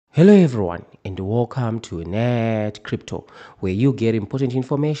Hello everyone and welcome to Net Crypto, where you get important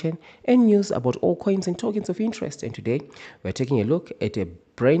information and news about all coins and tokens of interest. And today we're taking a look at a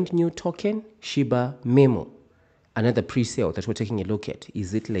brand new token, Shiba Memu. Another pre-sale that we're taking a look at.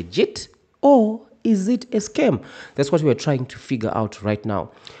 Is it legit or is it a scam? That's what we're trying to figure out right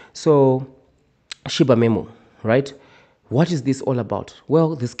now. So Shiba Memu, right? What is this all about?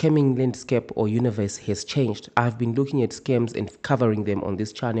 Well, the scamming landscape or universe has changed. I've been looking at scams and covering them on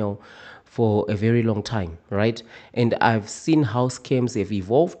this channel for a very long time, right? And I've seen how scams have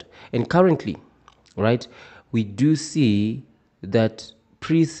evolved. And currently, right, we do see that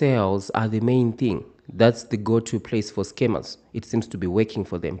pre-sales are the main thing. That's the go-to place for scammers. It seems to be working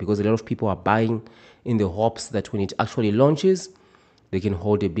for them because a lot of people are buying in the hopes that when it actually launches, they can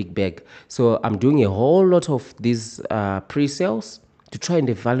hold a big bag. So I'm doing a whole lot of these pre-sales to try and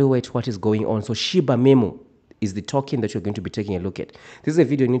evaluate what is going on. So Shiba Memu is the token that you're going to be taking a look at. This is a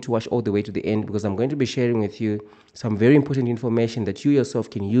video you need to watch all the way to the end because I'm going to be sharing with you some very important information that you yourself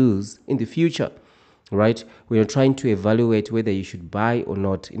can use in the future, right? When you're trying to evaluate whether you should buy or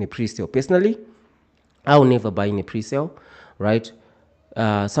not in a pre-sale. Personally, I will never buy in a pre-sale, right?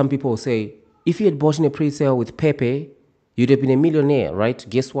 Some people will say, if you had bought in a pre-sale with Pepe, you'd have been a millionaire, right?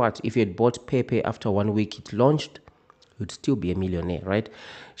 Guess what? If you had bought Pepe after 1 week it launched, you'd still be a millionaire, right?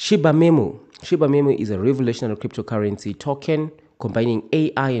 Shiba Memu. Shiba Memu is a revolutionary cryptocurrency token combining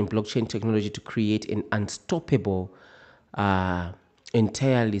AI and blockchain technology to create an unstoppable,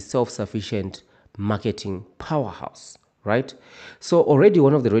 entirely self-sufficient marketing powerhouse, right? So already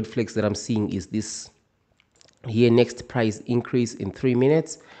one of the red flags that I'm seeing is this here, next price increase in 3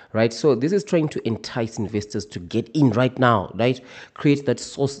 minutes, right? So this is trying to entice investors to get in right now, right? Create that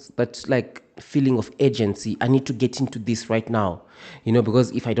source, that like feeling of urgency. I need to get into this right now,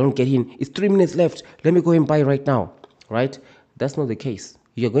 because if I don't get in, it's 3 minutes left, let me go and buy right now, right? That's not the case.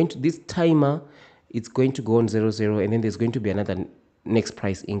 You're going to, this timer, it's going to go on 00, and then there's going to be another next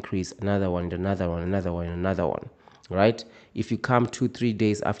price increase, another one, another one, another one, another one, right? If you come 2-3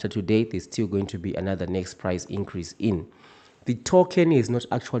 days after today, there's still going to be another next price increase in. The token is not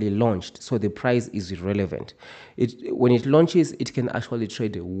actually launched, so the price is irrelevant. When it launches, it can actually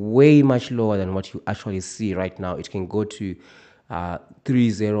trade way much lower than what you actually see right now. It can go to 3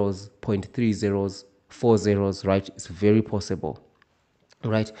 zeros, 0.3 zeros, 4 zeros, right? It's very possible.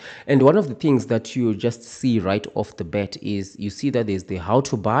 Right. And one of the things that you just see right off the bat is you see that there's the how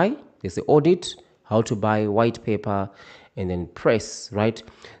to buy, there's the audit, how to buy, white paper, and then press, right?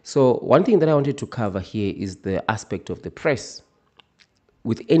 So one thing that I wanted to cover here is the aspect of the press.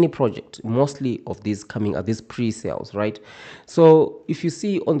 With any project, mostly of these coming are these pre-sales, right? So if you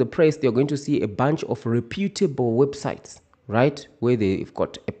see on the press, they're going to see a bunch of reputable websites, right? Where they've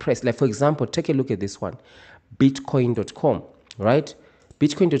got a press. Like for example, take a look at this one, bitcoin.com, right?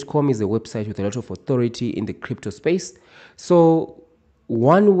 Bitcoin.com is a website with a lot of authority in the crypto space. So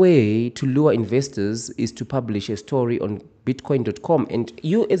one way to lure investors is to publish a story on bitcoin.com. And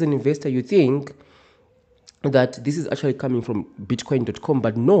you as an investor, you think that this is actually coming from bitcoin.com,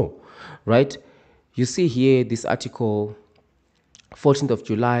 but no, right? You see here this article, 14th of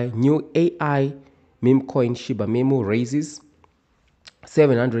July, new AI meme coin Shiba Memu raises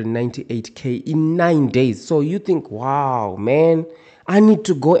 798K in 9 days. So you think, wow, man, I need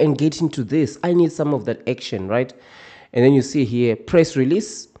to go and get into this. I need some of that action, right? And then you see here, press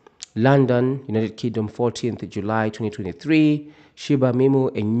release, London, United Kingdom, 14th July 2023. Shiba Memu,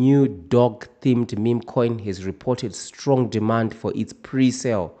 a new dog-themed meme coin, has reported strong demand for its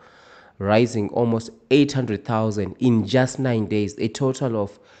pre-sale, rising almost 800,000 in just 9 days, a total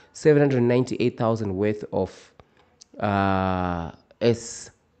of 798,000 worth of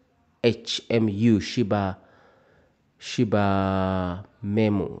SHMU, Shiba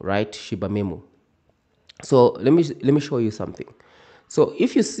Memu, right? Shiba Memu. So let me show you something. So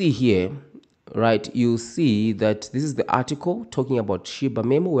if you see here, right, you see that this is the article talking about Shiba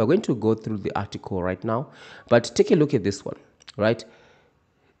Memu. We're going to go through the article right now, but take a look at this one, right?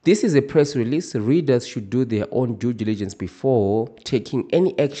 This is a press release. Readers should do their own due diligence before taking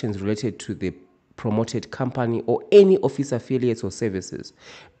any actions related to the promoted company or any of its affiliates or services.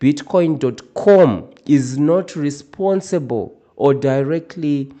 Bitcoin.com is not responsible or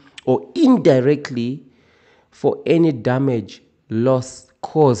directly or indirectly for any damage, loss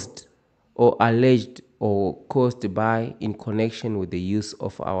caused or alleged or caused by in connection with the use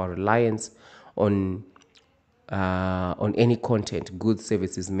of our reliance on any content, goods,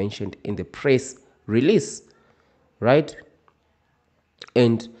 services mentioned in the press release, right?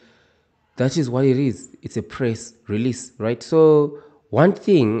 And that is what it is. It's a press release, right? So One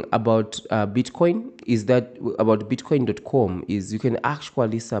thing about Bitcoin is that about Bitcoin.com is you can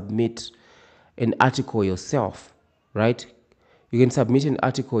actually submit an article yourself, right? You can submit an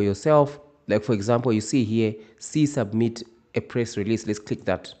article yourself. Like for example, you see here, see submit a press release. Let's click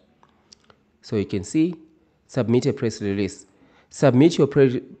that. So you can see submit a press release. Submit your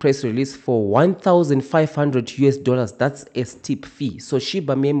press release for 1,500 US dollars. That's a steep fee. So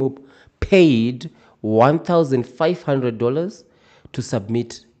Shiba Memu paid $1,500 to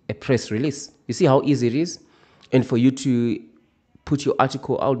submit a press release. You see how easy it is? And for you to put your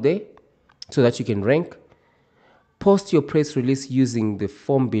article out there so that you can rank. Post your press release using the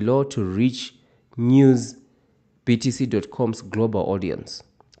form below to reach newsbtc.com's global audience.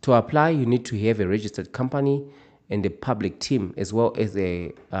 To apply, you need to have a registered company and a public team, as well as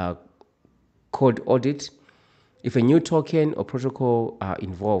a code audit. If a new token or protocol are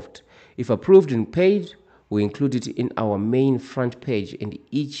involved, if approved and paid, we include it in our main front page and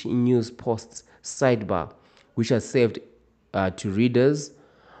each news post's sidebar, which are saved to readers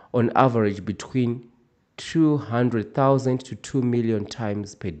on average between 200,000 to 2 million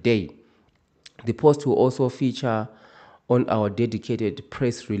times per day. The post will also feature on our dedicated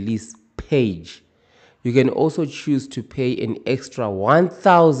press release page. You can also choose to pay an extra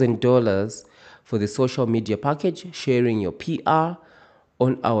 $1,000 for the social media package, sharing your PR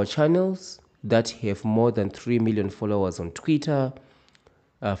on our channels that have more than 3 million followers on Twitter,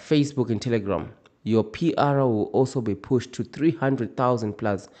 Facebook, and Telegram. Your PR will also be pushed to 300,000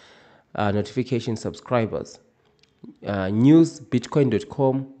 plus notification subscribers.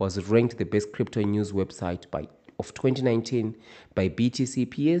 Newsbitcoin.com was ranked the best crypto news website of 2019 by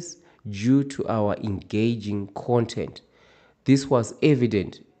BTCPS due to our engaging content. This was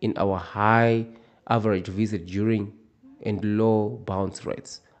evident in our high average visit during and low bounce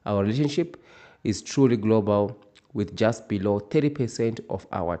rates. Our relationship is truly global, with just below 30% of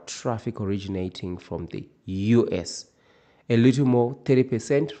our traffic originating from the US. A little more,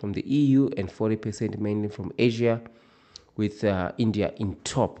 30% from the EU, and 40% mainly from Asia, with India in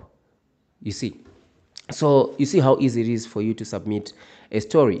top. You see. So you see how easy it is for you to submit a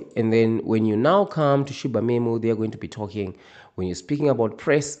story. And then when you now come to Shiba Memu, they're going to be talking, when you're speaking about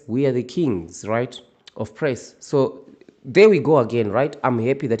press, we are the kings, right, of press. So there we go again, right? I'm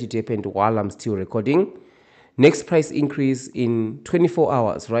happy that it happened while I'm still recording. Next price increase in 24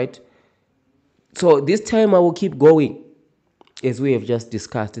 hours, right? So this time I will keep going, as we have just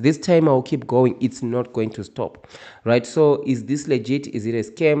discussed. This time I will keep going. It's not going to stop, right? So is this legit? Is it a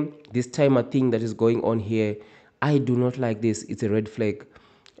scam? This time a thing that is going on here, I do not like this. It's a red flag.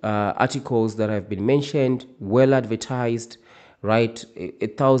 Articles that have been mentioned, well advertised, right?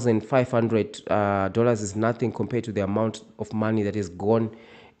 $1,500 is nothing compared to the amount of money that has gone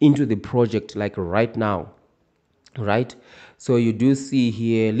into the project, like right now, right? So you do see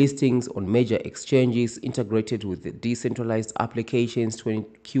here listings on major exchanges integrated with the decentralized applications.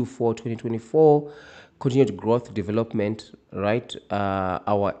 Q4 2024, continued growth development, right?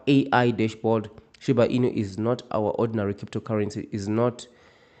 Our AI dashboard, Shiba Inu is not our ordinary cryptocurrency, is not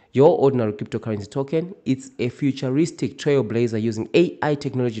your ordinary cryptocurrency token. It's a futuristic trailblazer using AI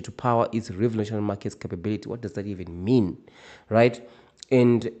technology to power its revolutionary market's capability. What does that even mean, right?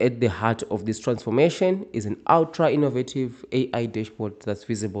 And at the heart of this transformation is an ultra innovative AI dashboard that's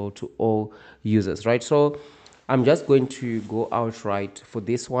visible to all users, right? So I'm just going to go outright for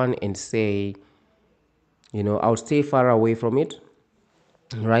this one and say, I'll stay far away from it,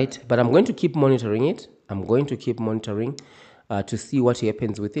 right? But I'm going to keep monitoring it. I'm going to keep monitoring to see what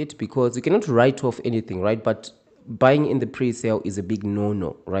happens with it, because you cannot write off anything, right? But buying in the pre-sale is a big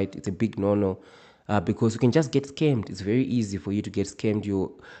no-no, right? It's a big no-no. Because you can just get scammed. It's very easy for you to get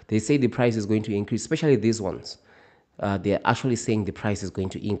scammed. They say the price is going to increase, especially these ones. They're actually saying the price is going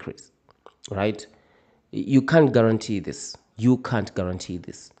to increase, right? You can't guarantee this. You can't guarantee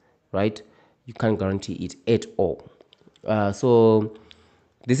this, right? You can't guarantee it at all. So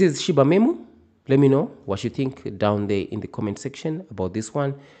this is Shiba Memu. Let me know what you think down there in the comment section about this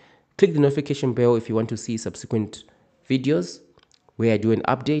one. Click the notification bell if you want to see subsequent videos where I do an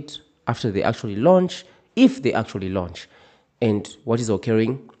update after they actually launch, if they actually launch, and what is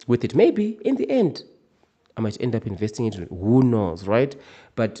occurring with it. Maybe in the end, I might end up investing in it. Who knows, right?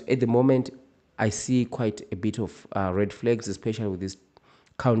 But at the moment, I see quite a bit of red flags, especially with this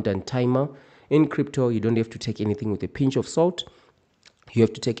countdown timer. In crypto, you don't have to take anything with a pinch of salt. You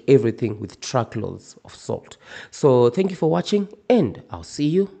have to take everything with truckloads of salt. So thank you for watching, and I'll see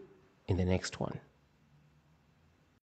you in the next one.